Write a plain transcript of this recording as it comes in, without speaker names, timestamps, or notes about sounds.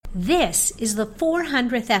This is the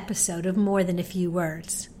 400th episode of More Than a Few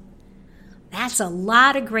Words. That's a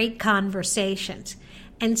lot of great conversations.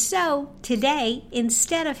 And so, today,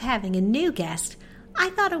 instead of having a new guest, I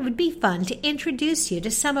thought it would be fun to introduce you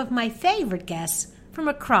to some of my favorite guests from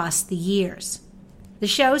across the years. The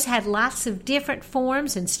show's had lots of different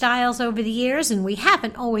forms and styles over the years, and we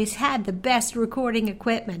haven't always had the best recording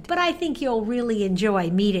equipment, but I think you'll really enjoy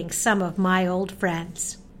meeting some of my old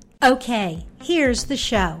friends. Okay, here's the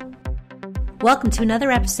show. Welcome to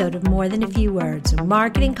another episode of More Than a Few Words, a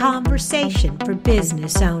marketing conversation for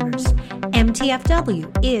business owners.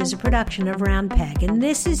 MTFW is a production of Round Peg, and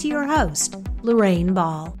this is your host, Lorraine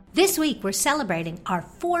Ball. This week, we're celebrating our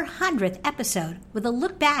 400th episode with a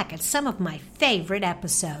look back at some of my favorite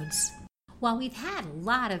episodes. While we've had a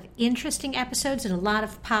lot of interesting episodes and a lot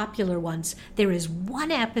of popular ones, there is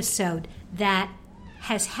one episode that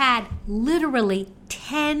has had literally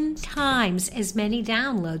 10 times as many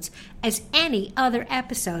downloads as any other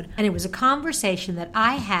episode. And it was a conversation that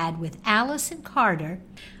I had with Allison Carter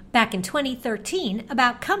back in 2013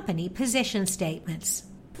 about company position statements.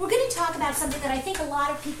 We're going to talk about something that I think a lot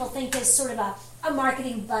of people think is sort of a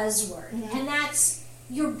marketing buzzword, and that's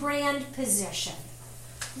your brand position.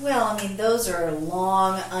 Well, I mean, those are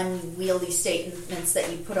long, unwieldy statements that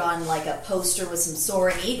you put on like a poster with some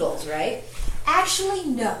soaring eagles, right? Actually,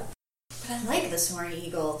 no. But I like the soaring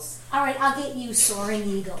eagles. All right, I'll get you soaring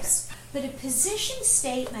eagles. But a position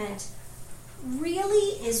statement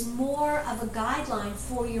really is more of a guideline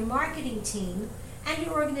for your marketing team and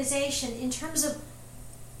your organization in terms of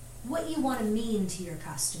what you want to mean to your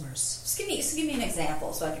customers. Just give me an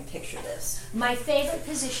example so I can picture this. My favorite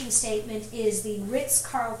position statement is the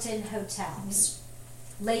Ritz-Carlton hotels.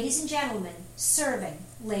 Ladies and gentlemen, serving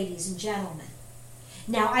ladies and gentlemen.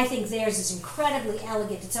 Now, I think theirs is incredibly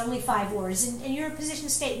elegant. It's only 5 words, and your position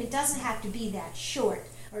statement doesn't have to be that short.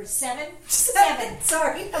 Or 7? 7.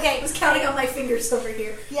 Sorry. Okay. I was counting on my fingers over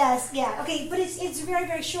here. Yes, yeah. Okay, but it's very,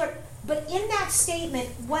 very short. But in that statement,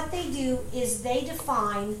 what they do is they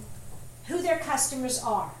define who their customers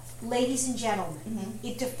are, ladies and gentlemen. Mm-hmm.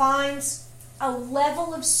 It defines a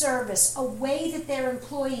level of service, a way that their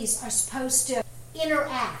employees are supposed to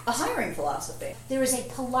interact. A hiring philosophy. There is a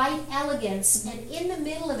polite elegance, and in the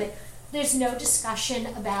middle of it, there's no discussion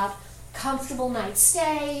about comfortable night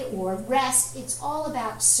stay or rest. It's all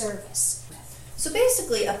about service. So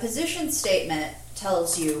basically, a position statement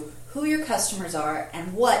tells you who your customers are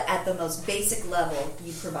and what, at the most basic level,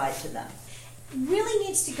 you provide to them. It really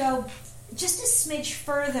needs to go just a smidge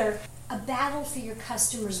further, a battle for your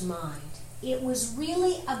customer's mind. It was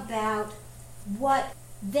really about what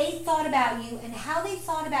they thought about you and how they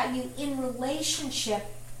thought about you in relationship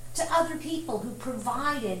to other people who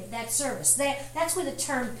provided that service. That's where the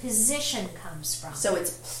term position comes from. So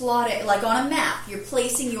it's plotted, like on a map, you're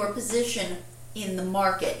placing your position in the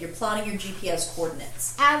market. You're plotting your GPS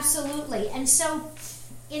coordinates. Absolutely. And so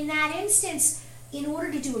in that instance, in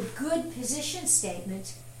order to do a good position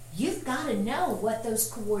statement, you've got to know what those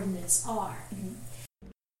coordinates are. Mm-hmm.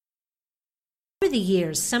 Over the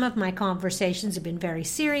years, some of my conversations have been very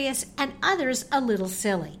serious and others a little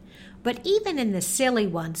silly. But even in the silly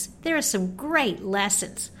ones, there are some great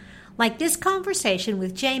lessons. Like this conversation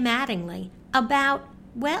with Jay Mattingly about,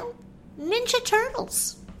 well, Ninja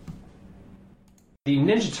Turtles. The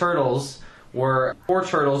Ninja Turtles were 4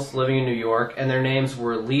 turtles living in New York, and their names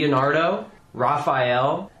were Leonardo,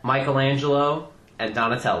 Raphael, Michelangelo, and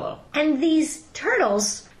Donatello. And these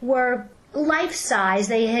turtles were life-size.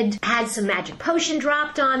 They had some magic potion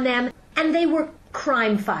dropped on them, and they were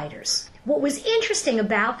crime fighters. What was interesting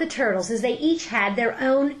about the turtles is they each had their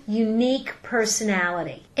own unique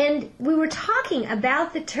personality. And we were talking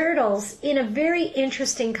about the turtles in a very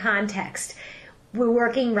interesting context. We're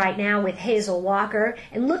working right now with Hazel Walker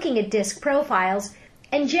and looking at disc profiles,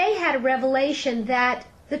 and Jay had a revelation that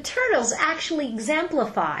the turtles actually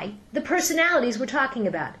exemplify the personalities we're talking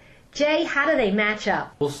about. Jay, how do they match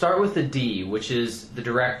up? We'll start with the D, which is the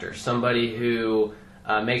director, somebody who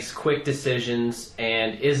makes quick decisions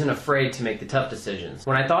and isn't afraid to make the tough decisions.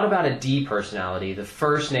 When I thought about a D personality, the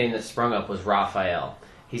first name that sprung up was Raphael.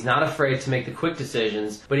 He's not afraid to make the quick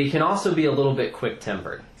decisions, but he can also be a little bit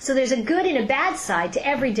quick-tempered. So there's a good and a bad side to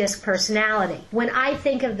every disc personality. When I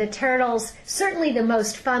think of the turtles, certainly the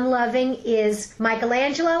most fun-loving is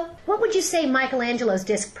Michelangelo. What would you say Michelangelo's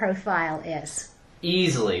disc profile is?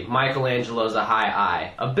 Easily, Michelangelo's a high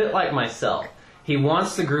I, a bit like myself. He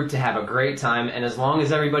wants the group to have a great time, and as long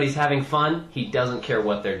as everybody's having fun, he doesn't care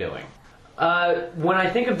what they're doing. When I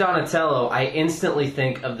think of Donatello, I instantly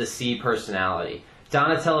think of the C personality.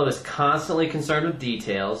 Donatello is constantly concerned with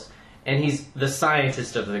details, and he's the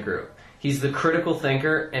scientist of the group. He's the critical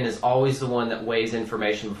thinker and is always the one that weighs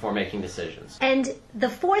information before making decisions. And the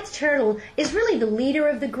fourth turtle is really the leader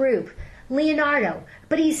of the group, Leonardo.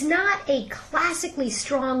 But he's not a classically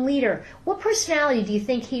strong leader. What personality do you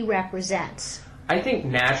think he represents? I think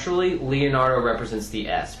naturally Leonardo represents the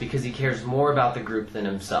S because he cares more about the group than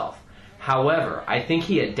himself. However, I think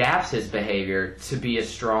he adapts his behavior to be a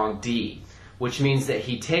strong D, which means that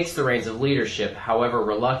he takes the reins of leadership, however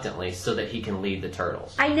reluctantly, so that he can lead the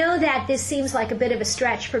turtles. I know that this seems like a bit of a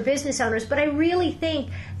stretch for business owners, but I really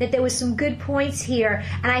think that there was some good points here,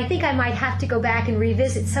 and I think I might have to go back and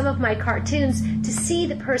revisit some of my cartoons to see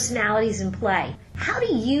the personalities in play. How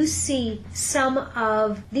do you see some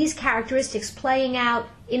of these characteristics playing out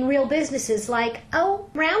in real businesses like,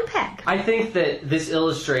 Round Peg? I think that this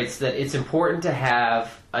illustrates that it's important to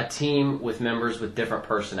have a team with members with different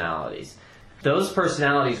personalities. Those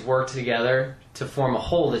personalities work together to form a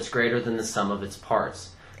whole that's greater than the sum of its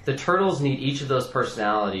parts. The turtles need each of those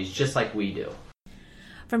personalities just like we do.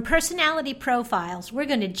 From personality profiles, we're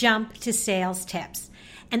going to jump to sales tips.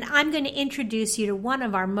 And I'm going to introduce you to one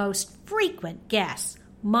of our most frequent guests,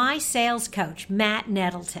 my sales coach, Matt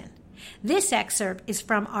Nettleton. This excerpt is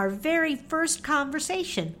from our very first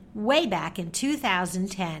conversation way back in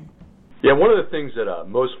 2010. Yeah, one of the things that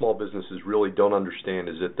most small businesses really don't understand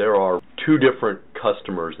is that there are two different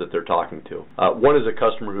customers that they're talking to. One is a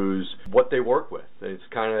customer who's what they work with. It's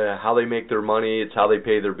kind of how they make their money. It's how they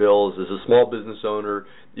pay their bills. As a small business owner,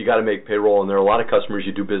 you got to make payroll, and there are a lot of customers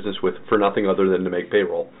you do business with for nothing other than to make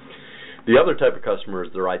payroll. The other type of customer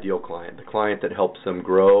is their ideal client, the client that helps them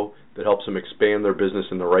grow, that helps them expand their business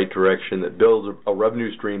in the right direction, that builds a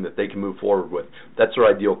revenue stream that they can move forward with. That's their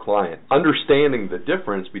ideal client. Understanding the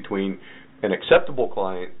difference between an acceptable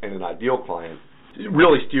client and an ideal client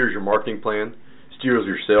really steers your marketing plan, steers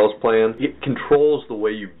your sales plan. It controls the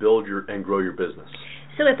way you build and grow your business.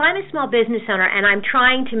 So if I'm a small business owner and I'm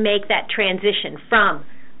trying to make that transition from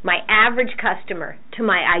my average customer to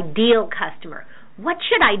my ideal customer, what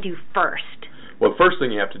should I do first? Well, the first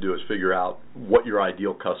thing you have to do is figure out what your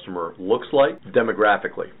ideal customer looks like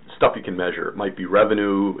demographically. Stuff you can measure. It might be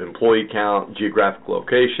revenue, employee count, geographic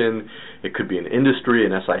location. It could be an industry,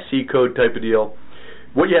 an SIC code type of deal.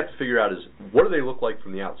 What you have to figure out is what do they look like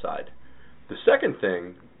from the outside. The second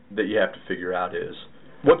thing that you have to figure out is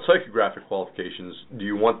what psychographic qualifications do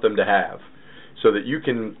you want them to have so that you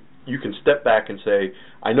can step back and say,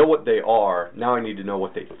 I know what they are, now I need to know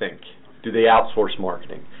what they think. Do they outsource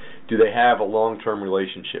marketing? Do they have a long-term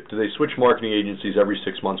relationship? Do they switch marketing agencies every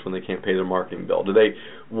 6 months when they can't pay their marketing bill?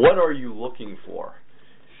 What are you looking for?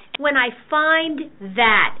 When I find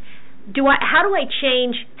that, how do I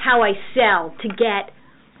change how I sell to get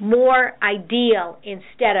more ideal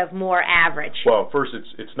instead of more average? Well, first,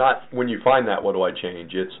 it's not when you find that, what do I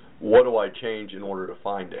change? It's what do I change in order to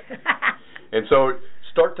find it? And so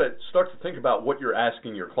start to think about what you're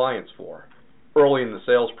asking your clients for early in the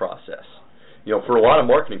sales process. You know, for a lot of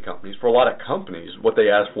marketing companies, for a lot of companies, what they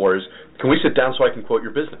ask for is, can we sit down so I can quote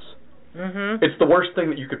your business? Mm-hmm. It's the worst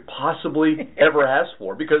thing that you could possibly ever ask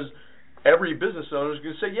for, because every business owner is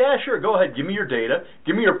going to say, yeah, sure, go ahead, give me your data,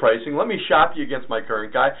 give me your pricing, let me shop you against my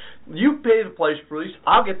current guy. You pay the price for these,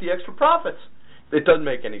 I'll get the extra profits. It doesn't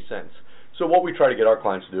make any sense. So what we try to get our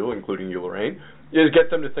clients to do, including you, Lorraine, is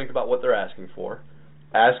get them to think about what they're asking for,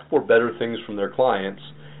 ask for better things from their clients,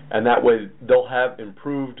 and that way they'll have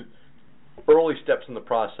improved early steps in the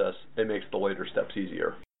process. It makes the later steps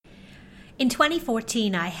easier. In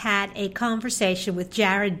 2014, I had a conversation with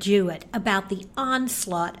Jared Jewett about the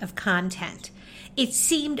onslaught of content. It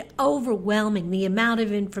seemed overwhelming, the amount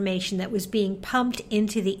of information that was being pumped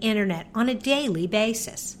into the internet on a daily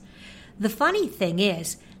basis. The funny thing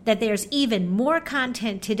is that there's even more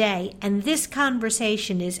content today, and this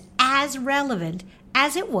conversation is as relevant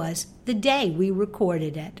as it was the day we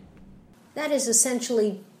recorded it. That is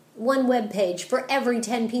essentially one web page for every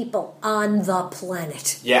 10 people on the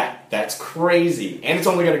planet. Yeah, that's crazy. And it's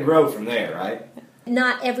only going to grow from there, right?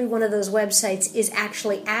 Not every one of those websites is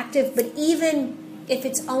actually active, but even if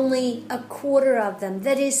it's only a quarter of them,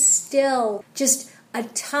 that is still just a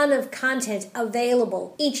ton of content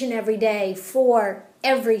available each and every day for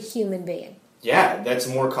every human being. Yeah, that's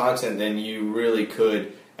more content than you really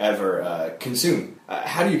could ever consume.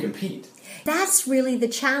 How do you compete? That's really the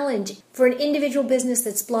challenge for an individual business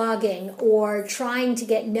that's blogging or trying to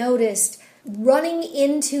get noticed, running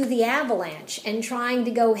into the avalanche and trying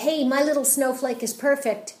to go, hey, my little snowflake is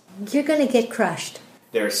perfect. You're going to get crushed.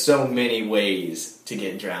 There are so many ways to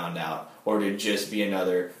get drowned out or to just be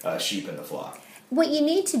another sheep in the flock. What you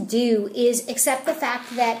need to do is accept the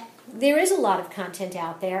fact that there is a lot of content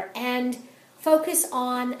out there and focus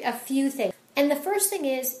on a few things. And the first thing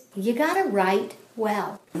is, you gotta write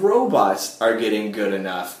well. Robots are getting good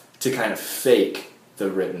enough to kind of fake the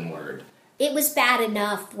written word. It was bad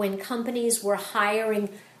enough when companies were hiring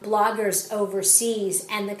bloggers overseas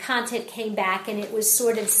and the content came back and it was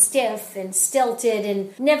sort of stiff and stilted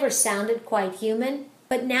and never sounded quite human.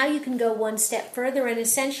 But now you can go one step further and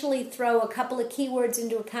essentially throw a couple of keywords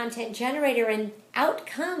into a content generator and out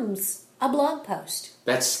comes a blog post.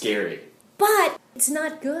 That's scary. But it's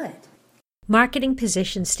not good. Marketing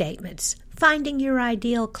position statements, finding your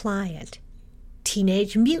ideal client,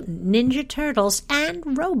 Teenage Mutant Ninja Turtles,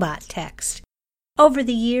 and robot text. Over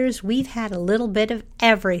the years, we've had a little bit of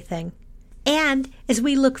everything. And as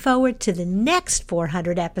we look forward to the next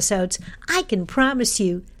 400 episodes, I can promise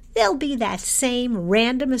you there'll be that same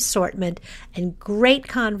random assortment and great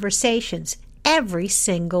conversations every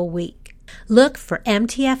single week. Look for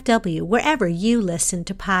MTFW wherever you listen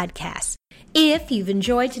to podcasts. If you've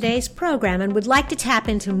enjoyed today's program and would like to tap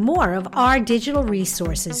into more of our digital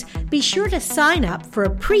resources, be sure to sign up for a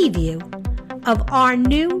preview of our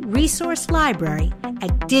new resource library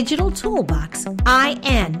at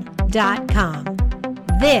digitaltoolboxin.com.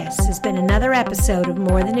 This has been another episode of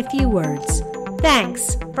More Than a Few Words.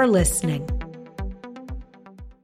 Thanks for listening.